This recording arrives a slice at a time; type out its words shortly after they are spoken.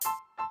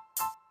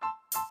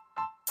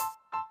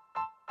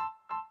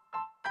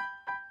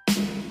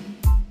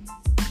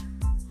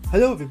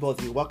Hello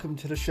everybody, welcome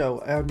to the show.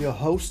 I am your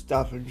host,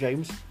 Davin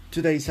James.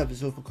 Today's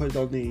episode recorded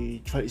on the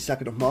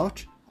 22nd of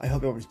March. I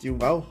hope everyone's doing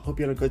well, hope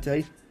you're on a good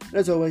day. And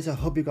as always, I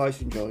hope you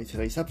guys enjoy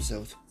today's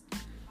episode.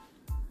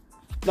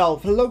 Now,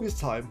 for the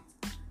longest time,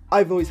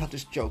 I've always had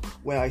this joke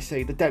where I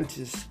say the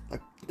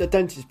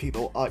dentist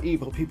people are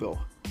evil people.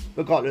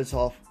 Regardless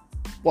of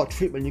what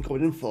treatment you're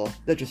going in for,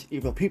 they're just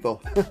evil people.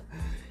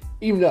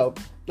 Even though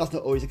that's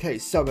not always the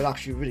case, some are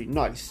actually really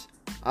nice.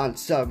 And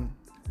some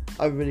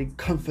are really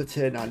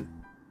comforting and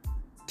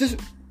just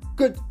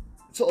good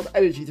sort of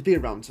energy to be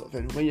around, sort of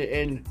thing. When you're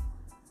in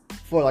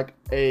for like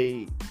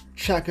a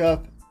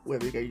checkup,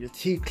 whether you get your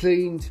teeth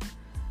cleaned,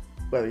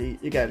 whether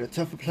you get in a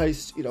tougher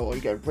place, or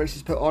you get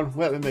braces put on,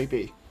 whatever it may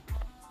be.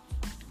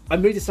 I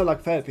made it sound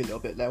like therapy a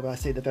little bit there when I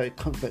say they're very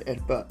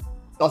comforting, but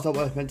that's not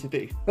what it's meant to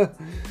be.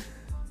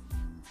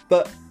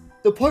 But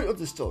the point of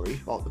the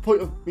story, or the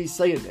point of me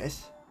saying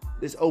this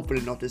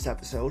opening of this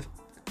episode,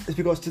 is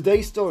because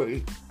today's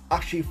story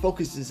actually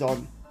focuses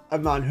on a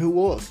man who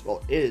was,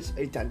 or is,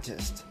 a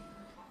dentist.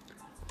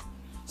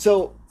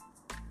 So,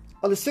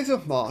 on the 6th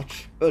of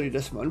March, early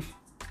this month,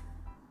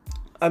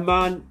 a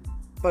man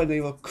by the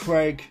name of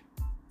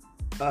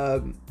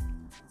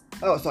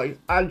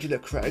Angela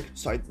Craig,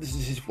 this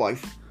is his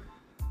wife,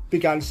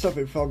 began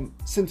suffering from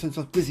symptoms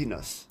of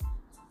dizziness,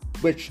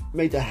 which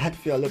made her head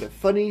feel a little bit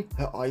funny,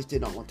 her eyes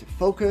did not want to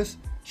focus,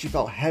 she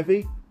felt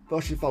heavy,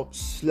 but she felt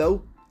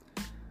slow,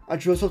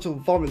 and she was also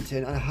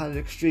vomiting and had an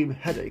extreme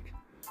headache.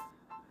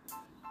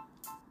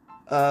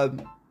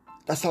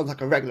 That sounds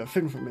like a regular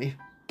thing for me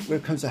when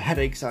it comes to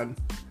headaches and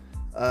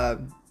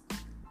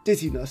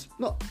dizziness.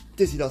 Not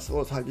dizziness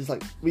all the time, just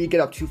like when you get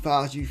up too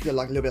fast, you feel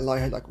like a little bit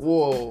lightheaded, like,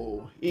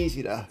 whoa,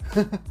 easy there.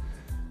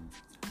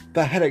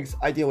 But headaches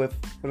I deal with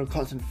when I'm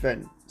constant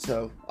thin,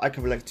 so I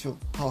can relate to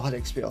how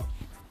headaches feel.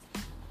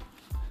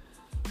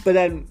 But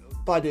then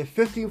by the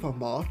 15th of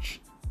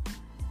March,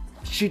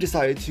 she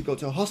decided to go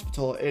to a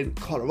hospital in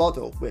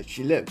Colorado, where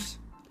she lives,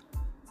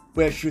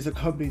 where she was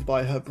accompanied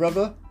by her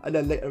brother and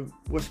then later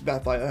was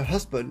met by her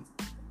husband,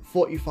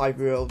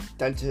 45-year-old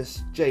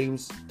dentist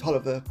James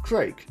Tolliver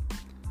Craig.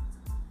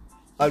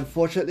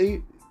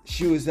 Unfortunately,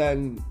 she was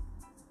then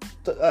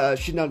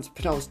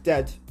pronounced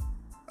dead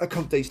a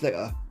couple days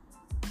later.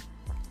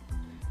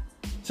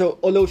 So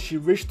although she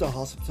reached the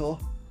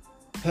hospital,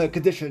 her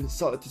condition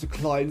started to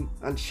decline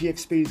and she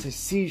experienced a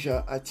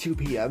seizure at 2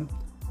 p.m.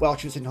 while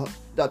she was in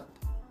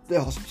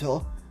the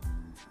hospital,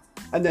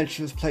 and then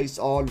she was placed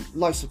on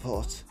life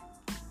support.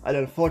 And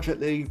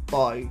unfortunately,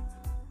 by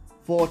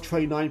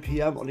 4:29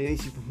 p.m. on the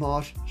 18th of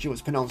March, she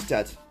was pronounced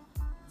dead.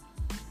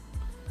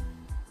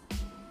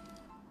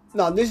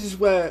 Now, this is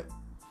where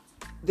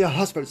the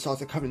husband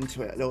started coming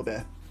into it a little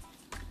bit.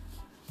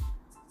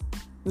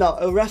 Now,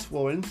 arrest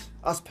warrant,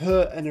 as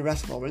per an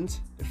arrest warrant,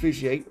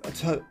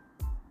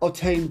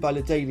 obtained by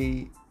the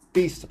Daily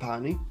Beast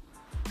apparently,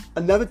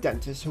 another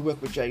dentist who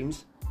worked with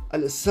James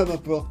and the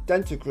Summerbrook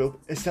Dental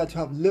Group is said to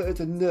have alerted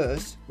a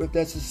nurse with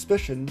their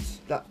suspicions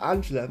that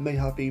Angela may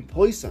have been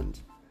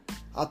poisoned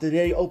after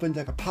they opened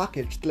a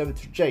package delivered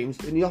to James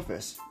in the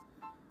office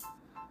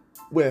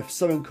with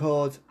something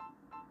called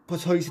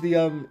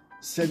potassium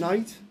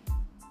cyanide.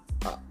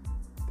 I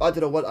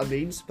don't know what that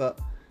means,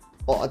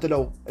 or I don't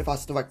know if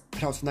that's the right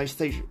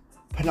pronunciation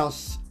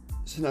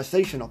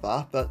of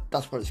that, but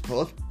that's what it's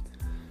called,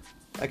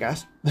 I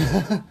guess.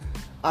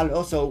 And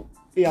also,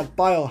 it had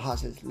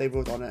biohazard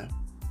labelled on it.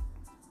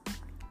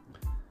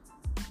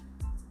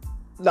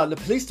 Now, the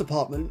police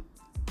department,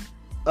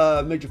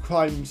 Major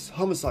Crimes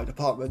Homicide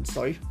Department,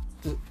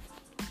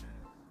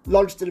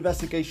 launched an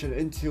investigation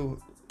into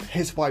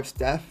his wife's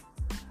death,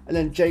 and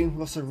then James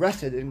was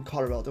arrested in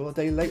Colorado a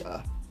day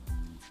later.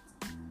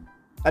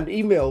 An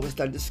email was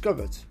then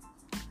discovered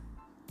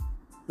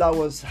that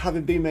was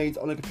having been made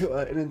on a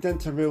computer in a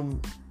dental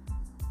room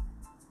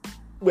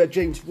where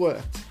James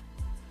worked,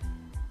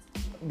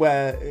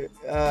 where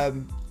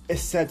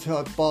it's said to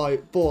have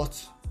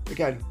bought,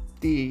 again,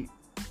 the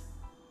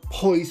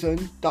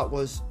poison that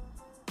was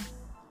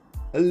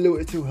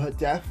alluded to her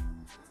death,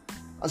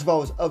 as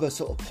well as other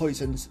sort of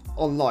poisons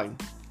online.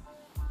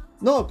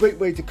 Not a great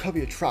way to cover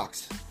your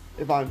tracks,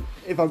 if I'm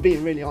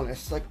being really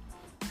honest. Like,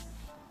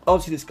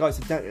 obviously this guy's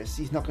a dentist,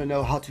 he's not going to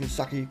know how to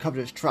exactly cover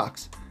his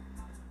tracks.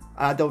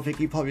 I don't think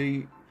he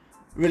probably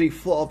really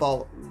thought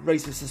about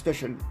racist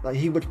suspicion. Like,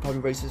 he would probably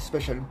raise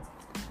suspicion.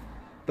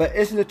 But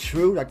isn't it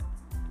true? Like,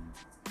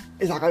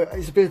 it's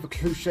a bit of a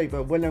cliche,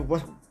 but when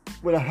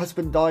a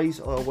husband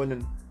dies, or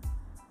when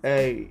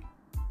a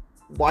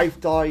wife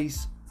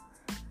dies,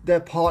 their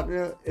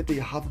partner, if they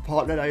have a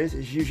partner that is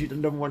usually the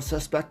number one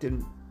suspect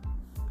in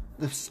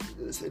this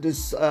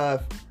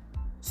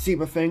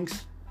scheme of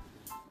things.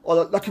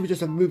 Or that could be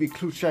just a movie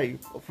cliche,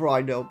 for all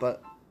I know,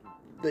 but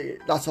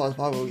that's what I've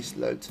always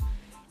learned.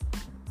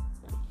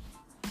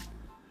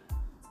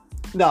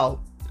 Now,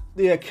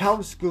 the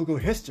account's Google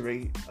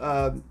history,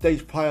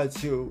 days prior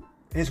to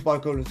his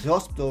wife going to the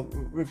hospital,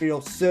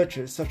 revealed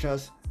searches such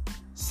as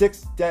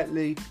 6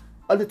 deadly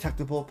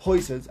undetectable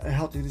poisons and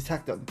how to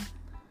detect them.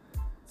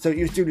 So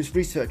he was doing his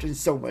research in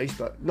some ways,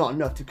 but not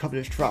enough to cover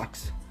his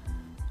tracks.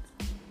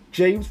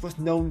 James was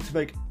known to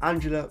make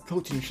Angela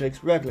protein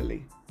shakes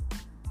regularly.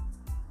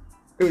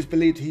 It was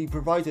believed he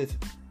provided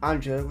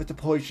Angela with the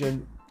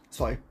poison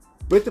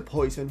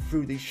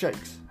through these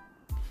shakes.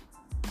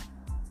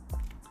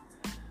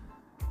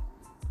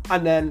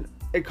 And then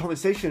a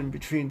conversation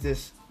between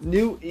this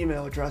new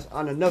email address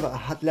and another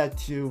had led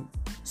to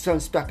some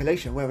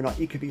speculation whether or not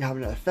he could be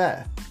having an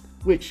affair,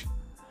 which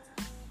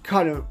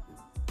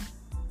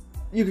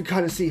you can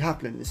kind of see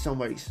happening in some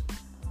ways.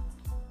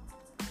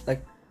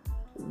 Like,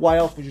 why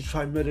else would you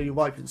try and murder your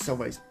wife in some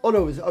ways?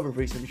 Although there's other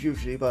reasons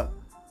usually, but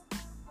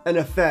an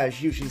affair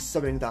is usually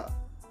something that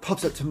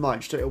pops up to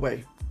mind straight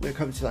away when it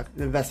comes to like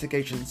an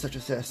investigation such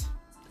as this.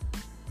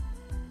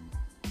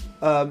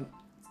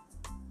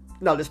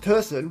 Now, this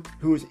person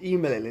who was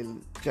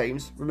emailing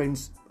James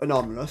remains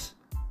anonymous,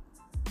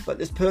 but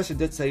this person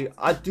did say,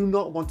 "I do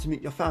not want to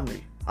meet your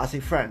family as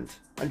a friend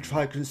and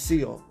try to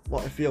conceal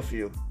what I feel for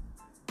you.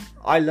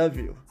 I love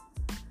you."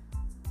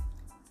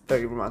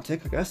 Very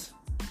romantic, I guess.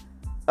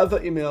 Other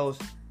emails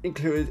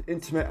included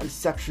intimate and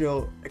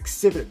sexual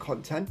exhibit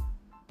content,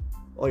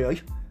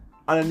 and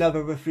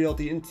another revealed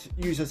the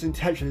user's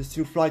intentions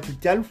to fly to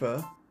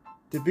Denver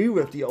to be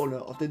with the owner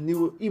of the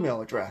new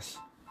email address.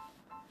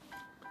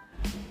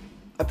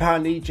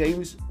 Apparently,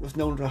 James was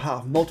known to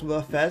have multiple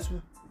affairs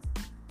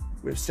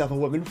with several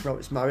women throughout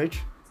his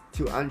marriage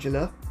to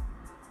Angela,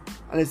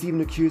 and is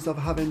even accused of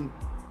having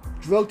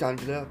drugged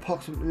Angela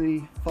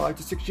approximately 5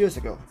 to 6 years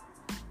ago.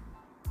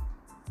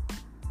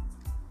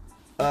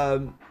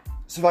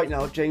 So right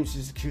now, James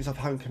is accused of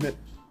having committed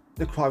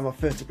the crime of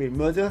first-degree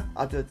murder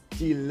at the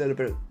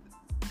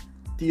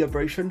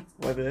deliberation,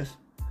 whatever it is.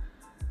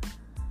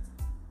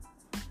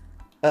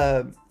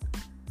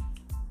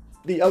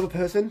 The other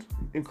person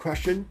in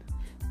question,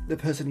 the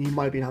person he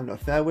might have been having an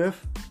affair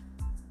with,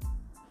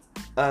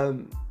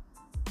 there's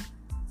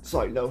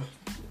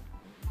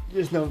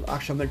no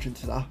actual mention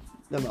to that.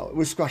 No,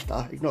 we'll scratch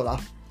that, ignore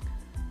that.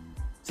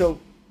 So,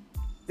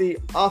 the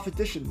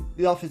opposition,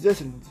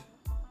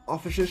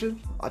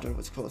 I don't know what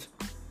it's called.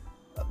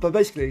 But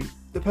basically,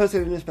 the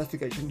person in this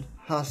investigation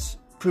has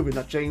proven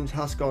that James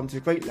has gone to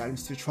great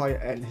lengths to try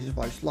and end his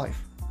wife's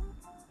life.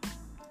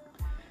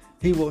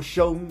 He was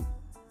shown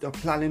the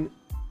planning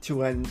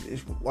to end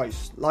his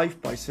wife's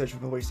life by searching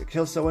for ways to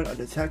kill someone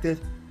undetected,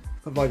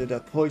 provided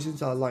that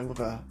poisons are aligned with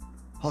her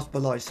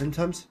hospitalized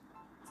symptoms,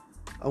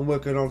 and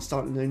working on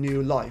starting a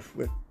new life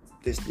with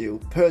this new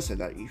person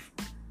that he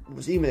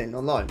was emailing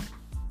online.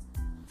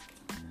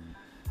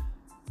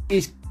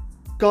 He's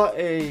got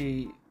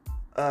a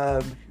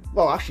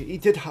he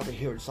did have a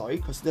hearing,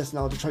 because this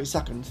now the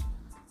 22nd.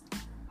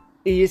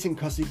 He is in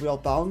custody well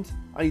bound,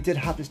 and he did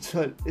have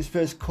his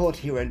first court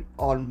hearing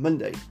on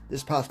Monday,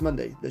 this past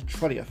Monday, the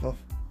 20th of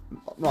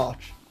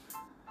March.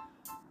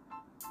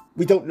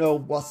 We don't know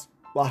what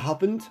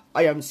happened.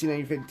 I haven't seen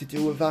anything to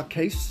do with that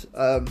case,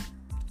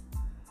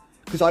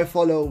 because I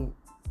follow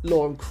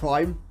law and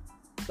crime,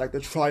 like the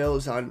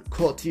trials and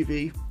Court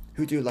TV,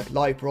 who do like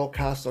live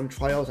broadcasts on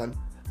trials and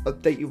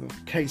update you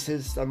with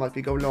cases that might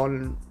be going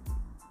on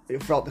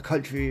throughout the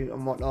country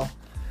and whatnot.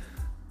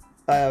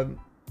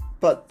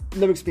 But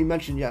nothing's been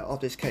mentioned yet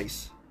of this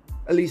case,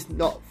 at least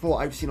not for what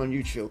I've seen on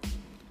YouTube.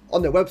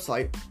 On their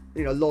website,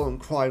 Law and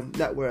Crime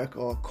Network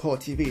or Court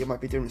TV, it might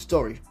be doing a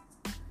story.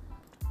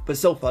 But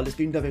so far, there's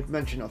been nothing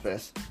mention of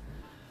this.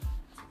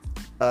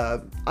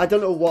 I don't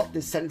know what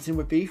the sentencing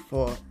would be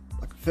for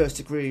like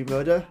first-degree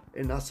murder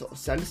in that sort of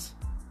sense.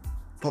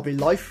 Probably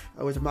life,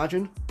 I would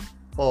imagine,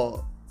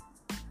 or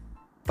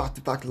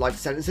back-to-back life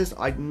sentences.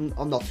 I'm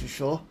not too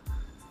sure.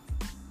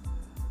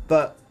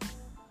 But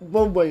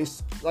one way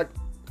is like,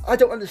 I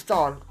don't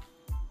understand,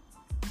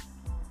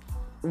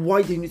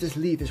 why didn't you just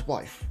leave his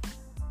wife?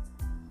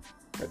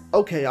 Like,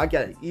 okay, I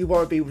get it. You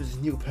want to be with this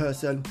new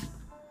person.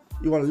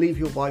 You want to leave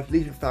your wife,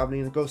 leave your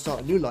family, and go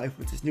start a new life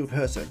with this new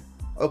person.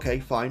 Okay,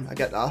 fine, I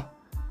get that.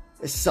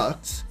 It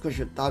sucks, because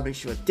that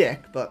makes you a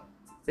dick, but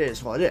it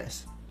is what it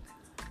is.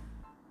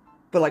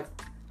 But like,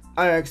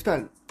 I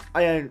could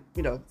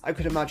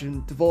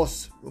imagine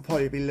divorce will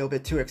probably be a little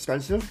bit too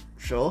expensive,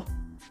 sure.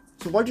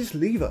 So why just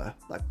leave her?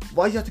 Like,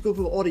 why do you have to go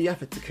through all the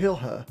effort to kill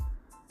her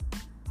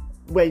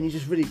when you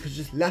just really could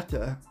just left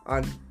her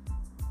and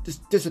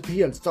just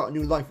disappear and start a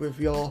new life with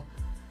your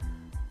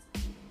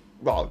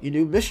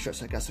new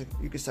mistress, I guess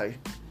you could say.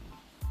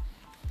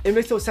 It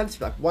makes no sense.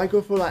 Like, why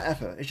go through that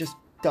effort? It's just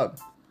dumb.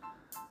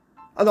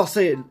 I'm not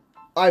saying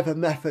either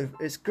method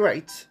is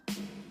great,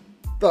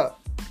 but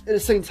at the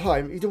same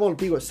time, you don't want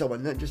to be with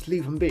someone, then just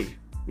leave them be.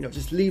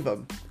 Just leave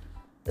them.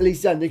 At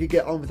least then they could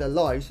get on with their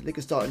lives, they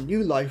could start a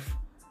new life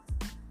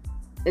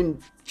in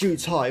due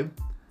time,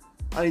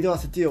 and you don't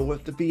have to deal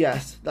with the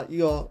BS that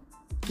you're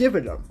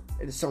giving them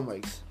in some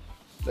ways.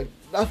 Like,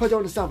 that's what I don't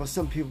understand about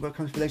some people when it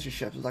comes to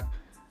relationships. It's like,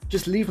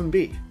 just leave them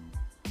be.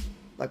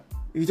 Like,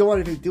 if you don't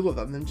want anything to do with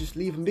them, then just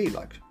leave them be.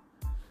 Like,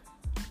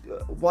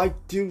 why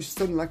do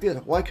something like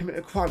this? Why commit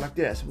a crime like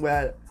this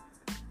where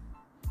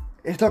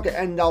it's not going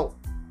to end out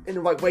in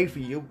the right way for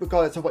you,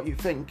 regardless of what you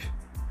think?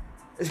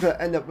 It's going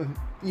to end up with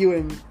you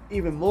in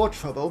even more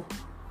trouble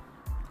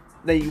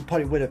than you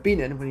probably would have been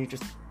in when you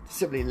just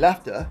simply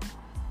left her,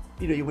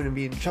 you know, you wouldn't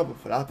be in trouble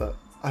for that, but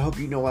I hope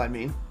you know what I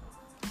mean.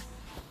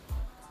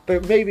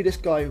 But maybe this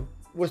guy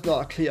was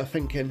not a clear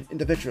thinking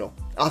individual.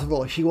 After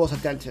all, he was a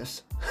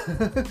dentist.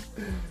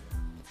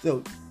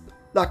 So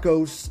that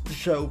goes to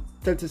show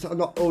dentists are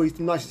not always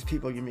the nicest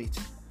people you meet.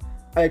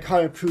 And it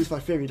kind of proves my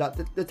theory that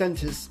the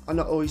dentists are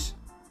not always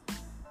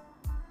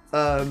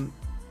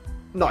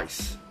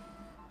nice.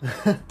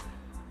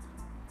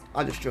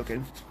 I'm just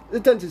joking. The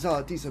dentists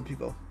are decent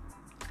people.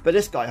 But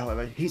this guy,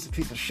 however, he's a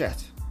piece of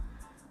shit.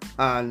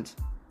 And,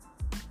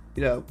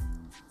 you know,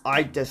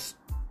 I'm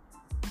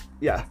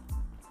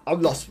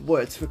lost for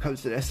words when it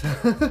comes to this.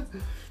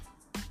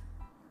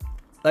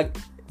 Like,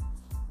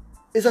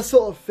 it's a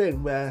sort of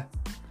thing where,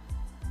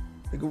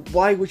 like,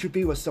 why would you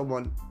be with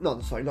someone? Not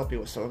be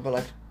with someone, but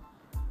like,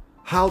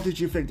 how did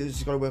you think this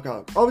is going to work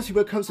out? Obviously,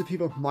 when it comes to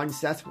people's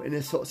mindset in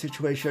this sort of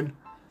situation,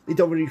 they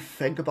don't really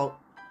think about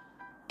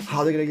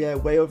how they're going to get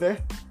away with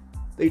it.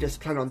 They just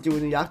plan on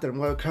doing the act, and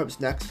whatever comes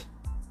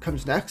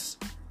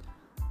next.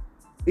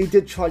 He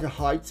did try to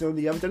hide some of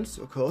the evidence,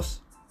 of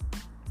course.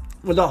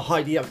 Well, not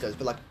hide the evidence,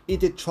 but like, he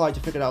did try to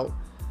figure out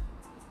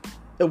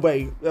a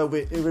way it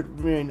would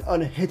remain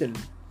unhidden,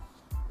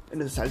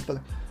 in a sense. But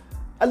like,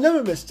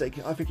 another mistake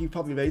I think he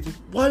probably made is,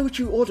 why would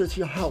you order to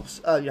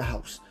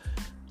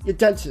your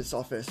dentist's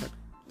office? Like,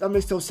 that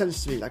makes no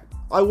sense to me. Like,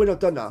 I wouldn't have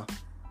done that.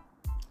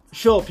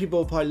 Sure, people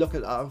will probably look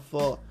at that and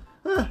thought,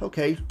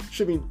 okay,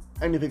 shouldn't be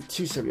anything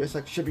too serious.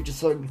 Like, should be just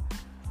something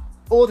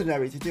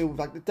ordinary to do with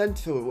like the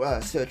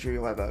dental surgery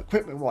or whatever,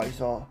 equipment wise,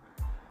 or,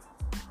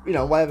 you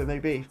know, whatever it may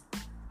be.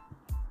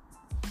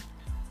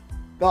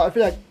 But I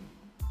feel like,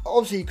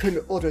 obviously you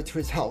couldn't order it to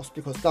his house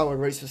because that would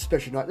raise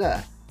suspicion right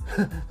there.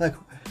 Like,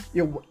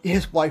 you know,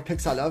 his wife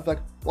picks that up, like,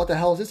 what the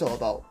hell is this all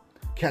about?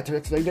 Care to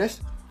explain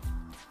this?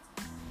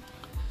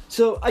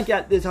 So I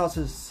get there's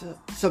also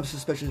some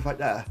suspicions right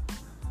there.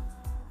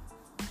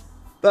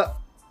 But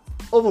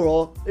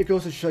overall, it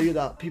goes to show you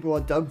that people are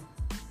dumb.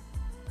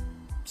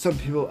 Some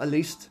people, at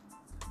least.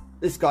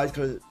 This guy's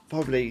going to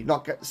probably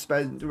not get to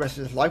spend the rest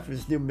of his life with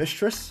his new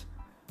mistress.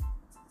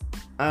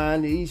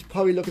 And he's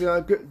probably looking at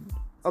a good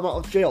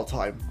amount of jail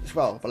time as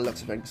well, by the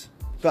looks of things.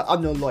 But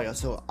I'm no lawyer,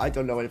 so I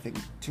don't know anything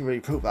to really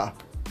prove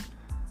that.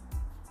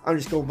 I'm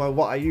just going by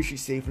what I usually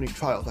see from these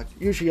trials. Like,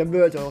 usually a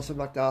murder or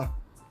something like that.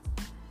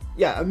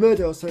 Yeah, a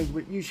murder or something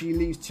which usually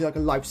leads to like a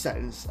life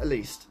sentence, at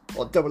least.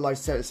 Or double life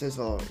sentences,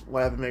 or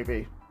whatever it may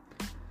be.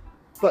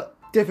 But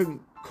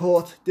different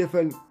court,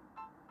 different...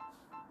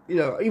 You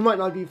know, he might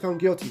not be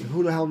found guilty.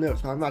 Who the hell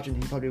knows? But I imagine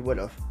he probably would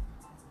have.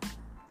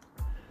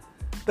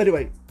 But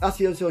anyway, that's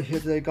the episode here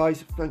today,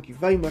 guys. Thank you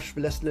very much for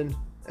listening.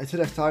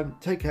 Until next time,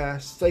 take care,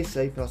 stay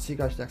safe, and I'll see you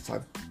guys next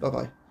time.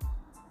 Bye-bye.